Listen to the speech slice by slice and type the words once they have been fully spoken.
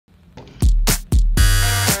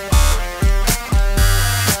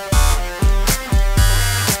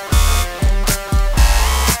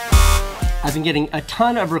been getting a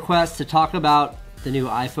ton of requests to talk about the new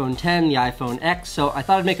iPhone X, the iPhone X, so I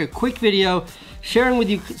thought I'd make a quick video sharing with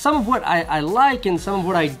you some of what I like and some of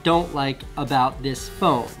what I don't like about this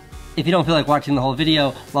phone. If you don't feel like watching the whole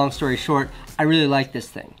video, long story short, I really like this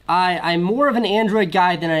thing. I'm more of an Android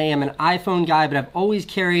guy than I am an iPhone guy, but I've always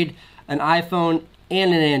carried an iPhone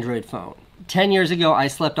and an Android phone. 10 years ago, I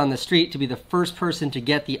slept on the street to be the first person to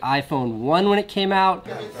get the iPhone 1 when it came out.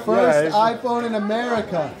 First iPhone in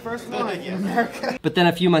America. First one in America. But then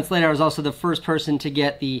a few months later, I was also the first person to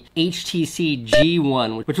get the HTC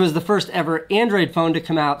G1, which was the first ever Android phone to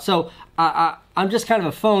come out. So I'm just kind of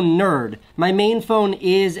a phone nerd. My main phone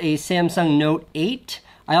is a Samsung Note 8.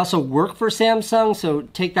 I also work for Samsung, so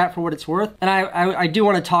take that for what it's worth. And I do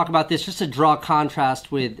want to talk about this just to draw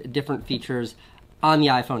contrast with different features on the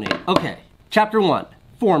iPhone 8. Okay. Chapter 1,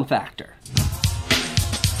 form factor.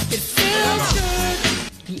 It feels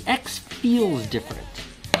good. The X feels different.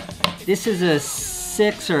 This is a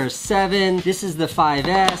 6 or a 7. This is the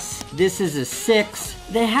 5S. This is a 6.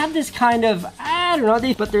 They have this kind of, I don't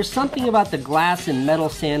know, but there's something about the glass and metal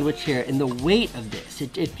sandwich here and the weight of this.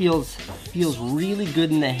 It feels really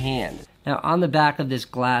good in the hand. Now on the back of this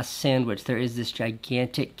glass sandwich, there is this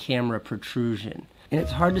gigantic camera protrusion. And it's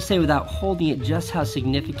hard to say without holding it just how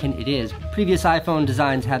significant it is. Previous iPhone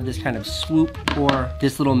designs have this kind of swoop or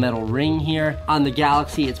this little metal ring here. On the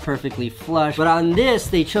Galaxy, it's perfectly flush. But on this,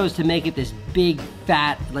 they chose to make it this big,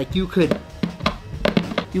 fat, like you could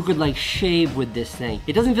like shave with this thing.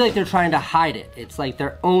 It doesn't feel like they're trying to hide it. It's like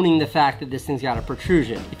they're owning the fact that this thing's got a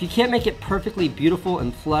protrusion. If you can't make it perfectly beautiful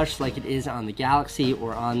and flush like it is on the Galaxy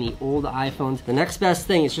or on the old iPhones, the next best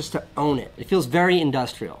thing is just to own it. It feels very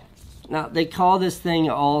industrial. Now, they call this thing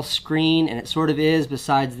all screen, and it sort of is,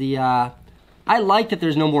 besides the, I like that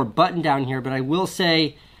there's no more button down here, but I will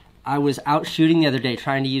say I was out shooting the other day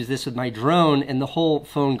trying to use this with my drone, and the whole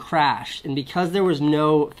phone crashed. And because there was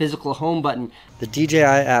no physical home button, the DJI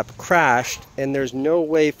app crashed, and there's no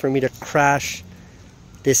way for me to crash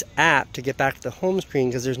this app to get back to the home screen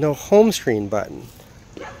because there's no home screen button.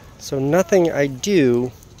 So nothing I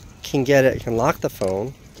do can get it, can lock the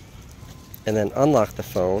phone, and then unlock the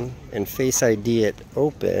phone and Face ID it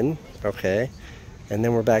open, okay, and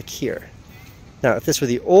then we're back here. Now, if this were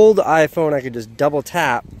the old iPhone, I could just double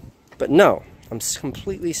tap, but no, I'm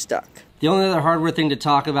completely stuck. The only other hardware thing to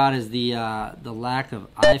talk about is the lack of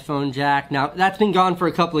iPhone jack. Now, that's been gone for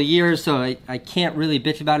a couple of years, so I can't really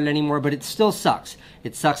bitch about it anymore, but it still sucks.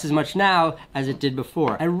 It sucks as much now as it did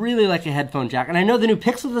before. I really like a headphone jack, and I know the new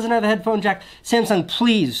Pixel doesn't have a headphone jack. Samsung,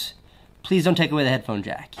 please don't take away the headphone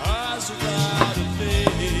jack.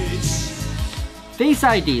 Face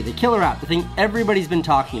ID, the killer app, the thing everybody's been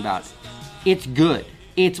talking about. It's good.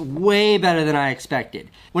 It's way better than I expected.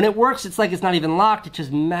 When it works, it's like it's not even locked, it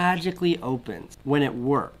just magically opens when it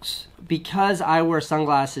works. Because I wear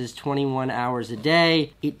sunglasses 21 hours a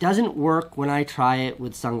day, it doesn't work when I try it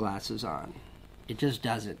with sunglasses on. It just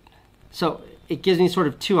doesn't. So it gives me sort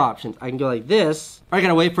of two options. I can go like this, or I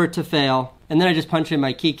gotta wait for it to fail, and then I just punch in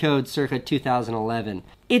my key code circa 2011.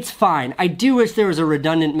 It's fine. I do wish there was a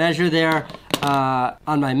redundant measure there.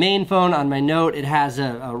 On my main phone, on my Note, it has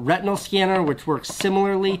a retinal scanner, which works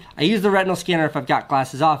similarly. I use the retinal scanner if I've got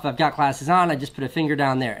glasses off. If I've got glasses on, I just put a finger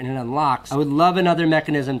down there and it unlocks. I would love another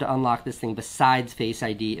mechanism to unlock this thing besides Face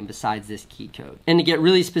ID and besides this key code. And to get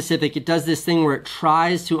really specific, it does this thing where it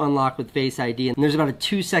tries to unlock with Face ID, and there's about a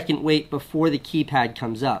 2-second wait before the keypad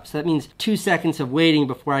comes up. So that means 2 seconds of waiting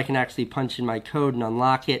before I can actually punch in my code and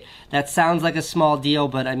unlock it. That sounds like a small deal,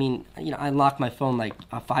 but I mean, you know, I unlock my phone like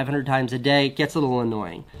 500 times a day. It gets a little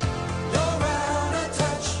annoying.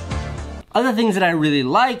 Other things that I really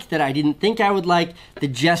like that I didn't think I would like, the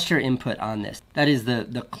gesture input on this. That is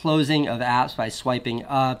the closing of apps by swiping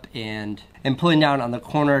up and pulling down on the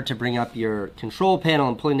corner to bring up your control panel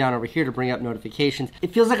and pulling down over here to bring up notifications.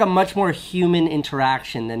 It feels like a much more human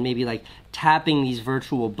interaction than maybe like tapping these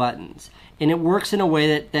virtual buttons. And it works in a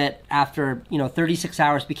way that after 36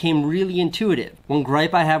 hours became really intuitive. One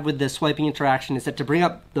gripe I have with the swiping interaction is that to bring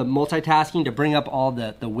up the multitasking, to bring up all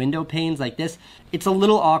the window panes like this, it's a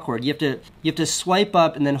little awkward. You have to swipe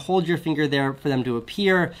up and then hold your finger there for them to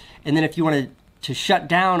appear. And then if you want to shut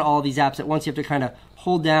down all these apps at once, you have to kind of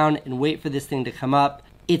hold down and wait for this thing to come up.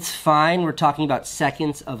 It's fine. We're talking about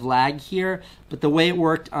seconds of lag here, but the way it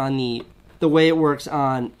worked on the way it works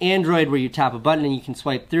on Android, where you tap a button and you can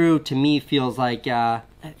swipe through, to me feels like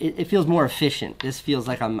it feels more efficient. This feels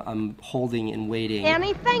like I'm holding and waiting.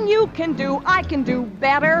 Anything you can do, I can do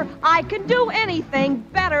better. I can do anything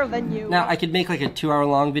better than you. Now, I could make like a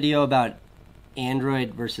 2-hour-long video about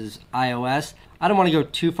Android versus iOS. I don't want to go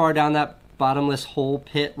too far down that bottomless hole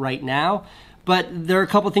pit right now, but there are a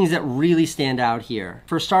couple things that really stand out here.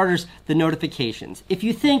 For starters, the notifications. If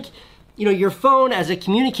you think, you know, your phone as a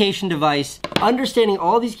communication device, understanding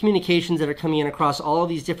all these communications that are coming in across all of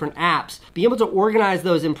these different apps, being able to organize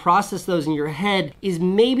those and process those in your head is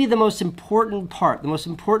maybe the most important part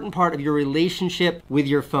of your relationship with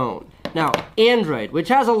your phone. Now, Android, which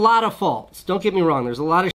has a lot of faults, don't get me wrong, there's a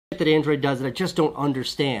lot of shit that Android does that I just don't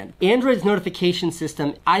understand. Android's notification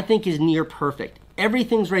system, I think, is near perfect.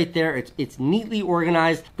 Everything's right there. It's neatly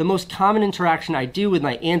organized. The most common interaction I do with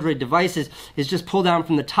my Android devices is just pull down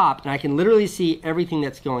from the top, and I can literally see everything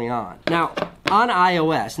that's going on. Now, on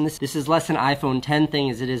iOS, and this is less an iPhone 10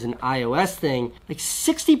 thing as it is an iOS thing, like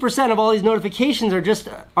 60% of all these notifications are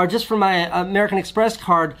just from my American Express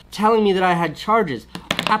card telling me that I had charges.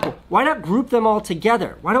 Apple, why not group them all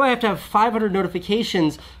together? Why do I have to have 500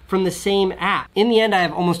 notifications from the same app? In the end, I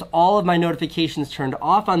have almost all of my notifications turned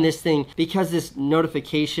off on this thing because this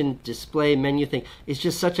notification display menu thing is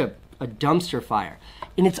just such a dumpster fire.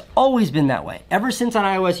 And it's always been that way. Ever since on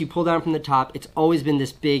iOS you pull down from the top, it's always been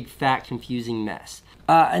this big, fat, confusing mess.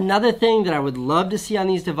 Another thing that I would love to see on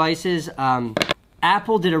these devices,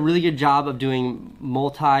 Apple did a really good job of doing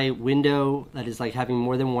multi-window, that is like having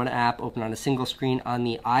more than one app open on a single screen on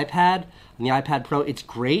the iPad Pro. It's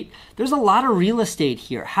great. There's a lot of real estate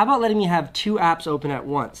here. How about letting me have 2 apps open at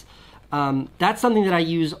once? That's something that I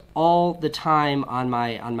use all the time on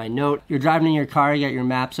my Note. You're driving in your car, you got your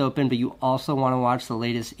maps open, but you also want to watch the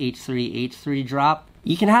latest H3 drop.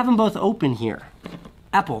 You can have them both open here.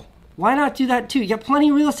 Apple, why not do that too? You got plenty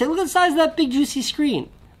of real estate. Look at the size of that big juicy screen.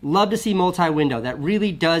 Love to see multi-window. That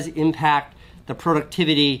really does impact the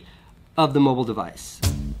productivity of the mobile device.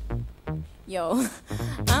 Yo,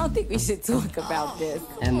 I don't think we should talk about this.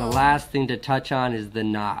 And the last thing to touch on is the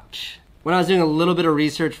notch. When I was doing a little bit of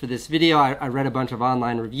research for this video, I read a bunch of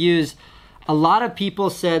online reviews. A lot of people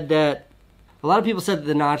said that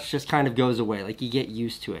the notch just kind of goes away, like you get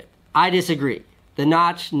used to it. I disagree. The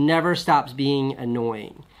notch never stops being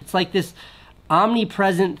annoying. It's like this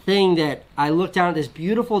omnipresent thing that I look down at this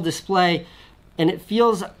beautiful display and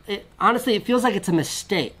honestly, it feels like it's a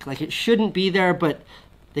mistake. Like it shouldn't be there, but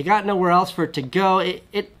they got nowhere else for it to go.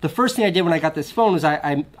 The first thing I did when I got this phone was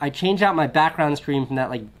I changed out my background screen from that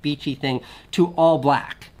like beachy thing to all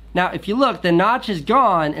black. Now, if you look, the notch is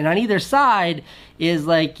gone, and on either side is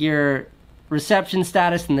like your reception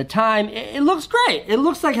status and the time. It looks great. It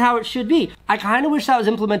looks like how it should be. I kind of wish that was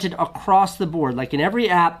implemented across the board. Like in every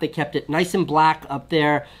app, they kept it nice and black up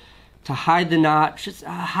there to hide the notch. Just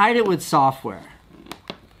hide it with software.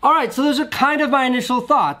 All right, so those are kind of my initial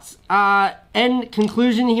thoughts. End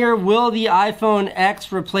conclusion here, will the iPhone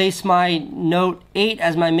X replace my Note 8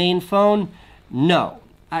 as my main phone? No.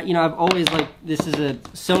 You know, I've always this is a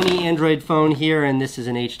Sony Android phone here, and this is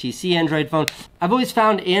an HTC Android phone. I've always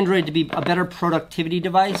found Android to be a better productivity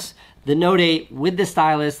device. The Note 8 with the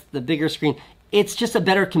stylus, the bigger screen, it's just a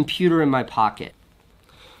better computer in my pocket.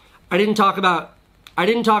 I didn't talk about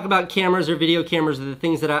cameras or video cameras, or the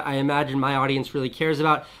things that I imagine my audience really cares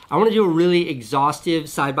about. I want to do a really exhaustive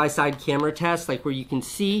side-by-side camera test, like where you can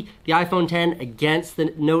see the iPhone 10 against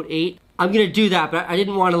the Note 8. I'm gonna do that, but I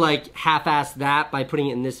didn't want to like half-ass that by putting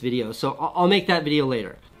it in this video, so I'll make that video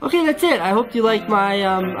later. Okay, that's it. I hope you like my,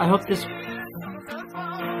 I hope this